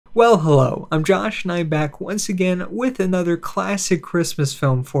Well, hello, I'm Josh and I'm back once again with another classic Christmas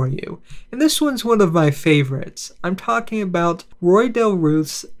film for you. And this one's one of my favorites. I'm talking about Roy Del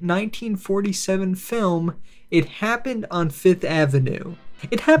Ruth's 1947 film, It Happened on Fifth Avenue.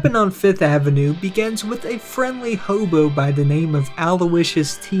 It Happened on Fifth Avenue begins with a friendly hobo by the name of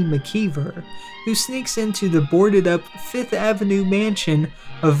Aloysius T. McKeever, who sneaks into the boarded-up Fifth Avenue mansion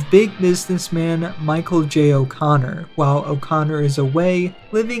of big businessman Michael J. O'Connor, while O'Connor is away,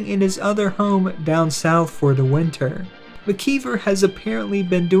 living in his other home down south for the winter. McKeever has apparently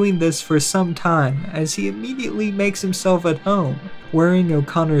been doing this for some time, as he immediately makes himself at home, wearing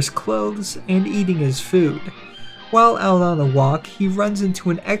O'Connor's clothes and eating his food. While out on a walk, he runs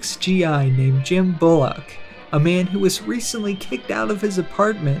into an ex-GI named Jim Bullock, a man who was recently kicked out of his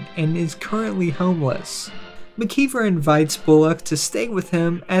apartment and is currently homeless. McKeever invites Bullock to stay with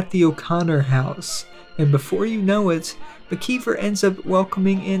him at the O'Connor house, and before you know it, McKeever ends up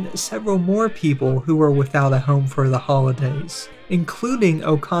welcoming in several more people who are without a home for the holidays, including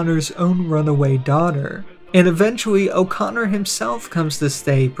O'Connor's own runaway daughter. And eventually, O'Connor himself comes to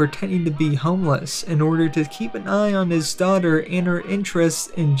stay, pretending to be homeless in order to keep an eye on his daughter and her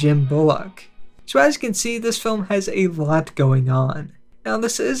interest in Jim Bullock. So as you can see, this film has a lot going on. Now,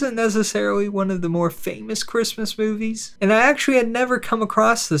 this isn't necessarily one of the more famous Christmas movies, and I actually had never come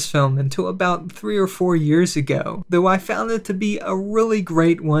across this film until about 3 or 4 years ago, though I found it to be a really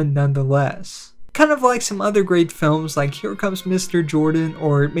great one nonetheless. Kind of like some other great films like Here Comes Mr. Jordan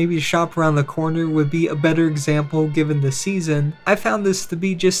or maybe Shop Around the Corner would be a better example given the season, I found this to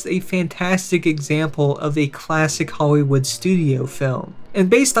be just a fantastic example of a classic Hollywood studio film. And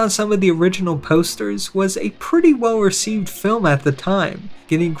based on some of the original posters, was a pretty well received film at the time,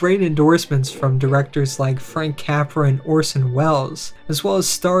 getting great endorsements from directors like Frank Capra and Orson Welles, as well as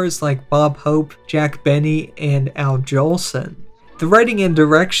stars like Bob Hope, Jack Benny, and Al Jolson. The writing and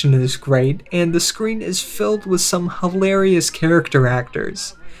direction is great, and the screen is filled with some hilarious character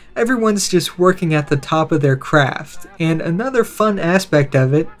actors. Everyone's just working at the top of their craft, and another fun aspect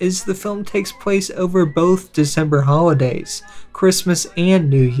of it is the film takes place over both December holidays, Christmas and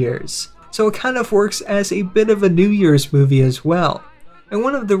New Year's. So it kind of works as a bit of a New Year's movie as well. And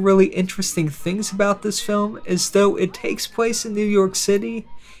one of the really interesting things about this film is though it takes place in New York City,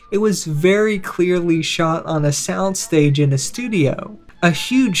 it was very clearly shot on a soundstage in a studio. A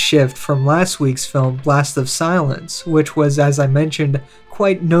huge shift from last week's film Blast of Silence, which was, as I mentioned,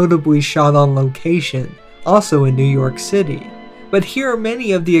 quite notably shot on location, also in New York City. But here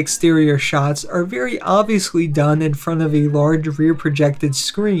many of the exterior shots are very obviously done in front of a large rear projected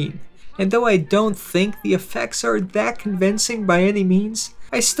screen. And though I don't think the effects are that convincing by any means,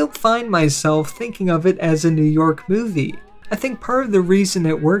 I still find myself thinking of it as a New York movie. I think part of the reason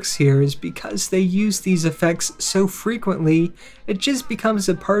it works here is because they use these effects so frequently, it just becomes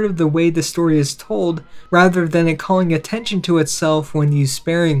a part of the way the story is told, rather than it calling attention to itself when used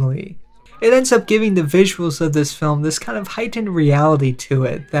sparingly. It ends up giving the visuals of this film this kind of heightened reality to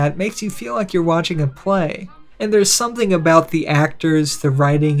it that makes you feel like you're watching a play. And there's something about the actors, the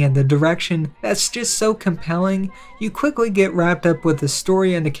writing, and the direction that's just so compelling, you quickly get wrapped up with the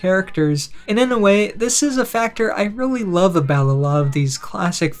story and the characters, and in a way, this is a factor I really love about a lot of these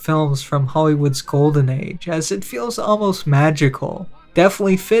classic films from Hollywood's golden age, as it feels almost magical.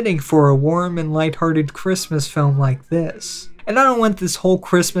 Definitely fitting for a warm and lighthearted Christmas film like this. And I don't want this whole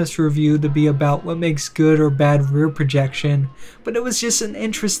Christmas review to be about what makes good or bad rear projection, but it was just an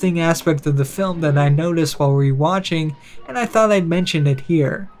interesting aspect of the film that I noticed while rewatching, and I thought I'd mention it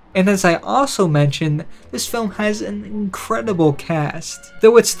here. And as I also mentioned, this film has an incredible cast.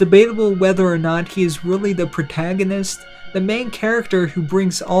 Though it's debatable whether or not he is really the protagonist, the main character who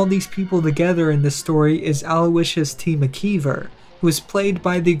brings all these people together in the story is Aloysius T. McKeever, who is played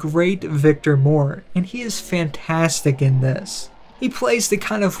by the great Victor Moore, and he is fantastic in this. He plays the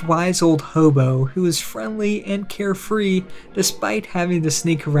kind of wise old hobo who is friendly and carefree despite having to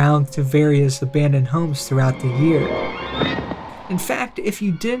sneak around to various abandoned homes throughout the year. In fact, if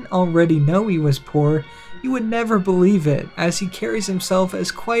you didn't already know he was poor, you would never believe it, as he carries himself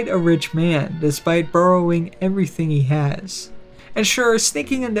as quite a rich man despite borrowing everything he has. And sure,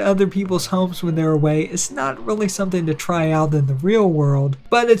 sneaking into other people's homes when they're away is not really something to try out in the real world,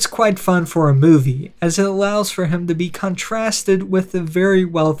 but it's quite fun for a movie, as it allows for him to be contrasted with the very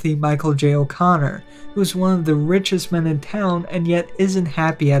wealthy Michael J. O'Connor, who's one of the richest men in town and yet isn't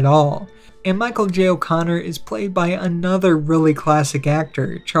happy at all. And Michael J. O'Connor is played by another really classic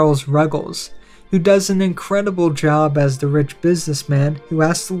actor, Charles Ruggles, who does an incredible job as the rich businessman who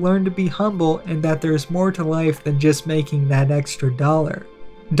has to learn to be humble and that there's more to life than just making that extra dollar.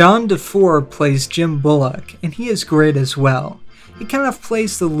 Don Defore plays Jim Bullock, and he is great as well. He kind of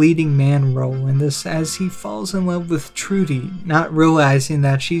plays the leading man role in this as he falls in love with Trudy, not realizing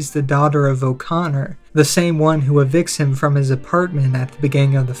that she's the daughter of O'Connor, the same one who evicts him from his apartment at the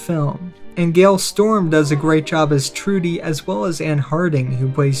beginning of the film. And Gale Storm does a great job as Trudy, as well as Anne Harding,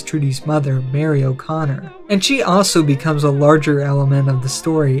 who plays Trudy's mother, Mary O'Connor. And she also becomes a larger element of the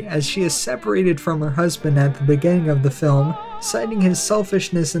story as she is separated from her husband at the beginning of the film, citing his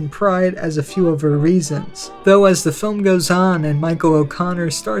selfishness and pride as a few of her reasons. Though as the film goes on and Michael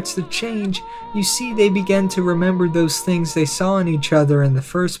O'Connor starts to change, you see they begin to remember those things they saw in each other in the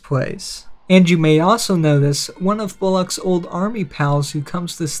first place. And you may also notice one of Bullock's old army pals who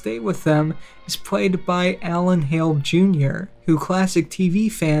comes to stay with them is played by Alan Hale Jr., who classic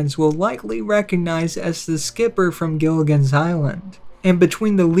TV fans will likely recognize as the skipper from Gilligan's Island. And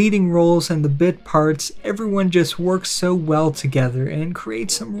between the leading roles and the bit parts, everyone just works so well together and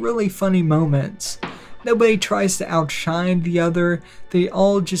creates some really funny moments. Nobody tries to outshine the other, they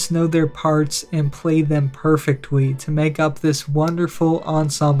all just know their parts and play them perfectly to make up this wonderful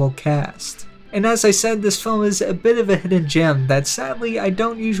ensemble cast. And as I said, this film is a bit of a hidden gem that sadly I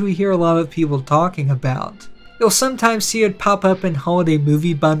don't usually hear a lot of people talking about. You'll sometimes see it pop up in holiday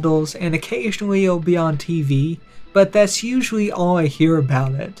movie bundles and occasionally it'll be on TV, but that's usually all I hear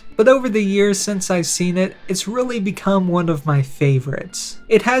about it. But over the years since I've seen it, it's really become one of my favorites.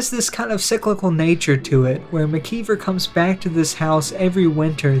 It has this kind of cyclical nature to it, where McKeever comes back to this house every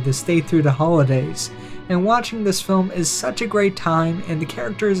winter to stay through the holidays, and watching this film is such a great time and the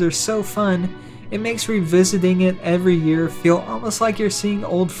characters are so fun, it makes revisiting it every year feel almost like you're seeing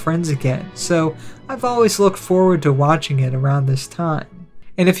old friends again, so I've always looked forward to watching it around this time.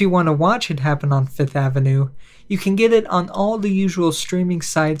 And if you want to watch it happen on Fifth Avenue, you can get it on all the usual streaming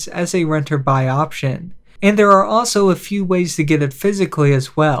sites as a rent or buy option. And there are also a few ways to get it physically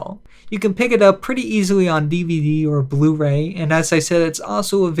as well. You can pick it up pretty easily on DVD or Blu-ray, and as I said, it's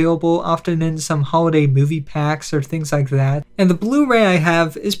also available often in some holiday movie packs or things like that. And the Blu-ray I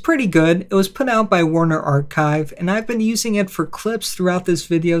have is pretty good. It was put out by Warner Archive, and I've been using it for clips throughout this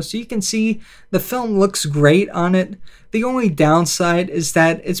video, so you can see the film looks great on it. The only downside is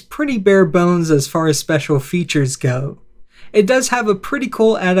that it's pretty bare bones as far as special features go. It does have a pretty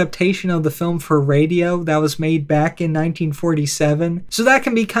cool adaptation of the film for radio that was made back in 1947, so that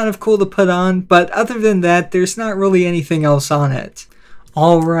can be kind of cool to put on, but other than that, there's not really anything else on it.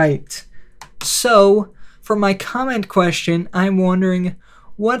 Alright, so for my comment question, I'm wondering,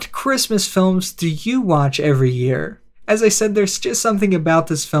 what Christmas films do you watch every year? As I said, there's just something about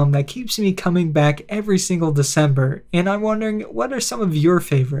this film that keeps me coming back every single December, and I'm wondering, what are some of your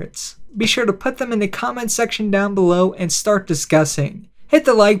favorites? Be sure to put them in the comment section down below and start discussing. Hit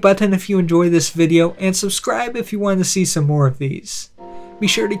the like button if you enjoy this video, and subscribe if you want to see some more of these. Be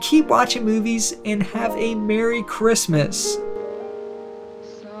sure to keep watching movies, and have a Merry Christmas!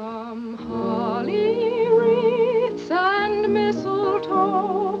 Some holly wreaths and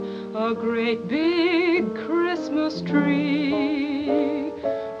mistletoe, a great big Christmas tree,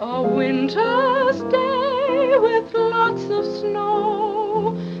 a winter's day with lots of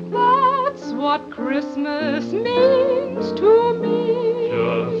snow. That's what Christmas means to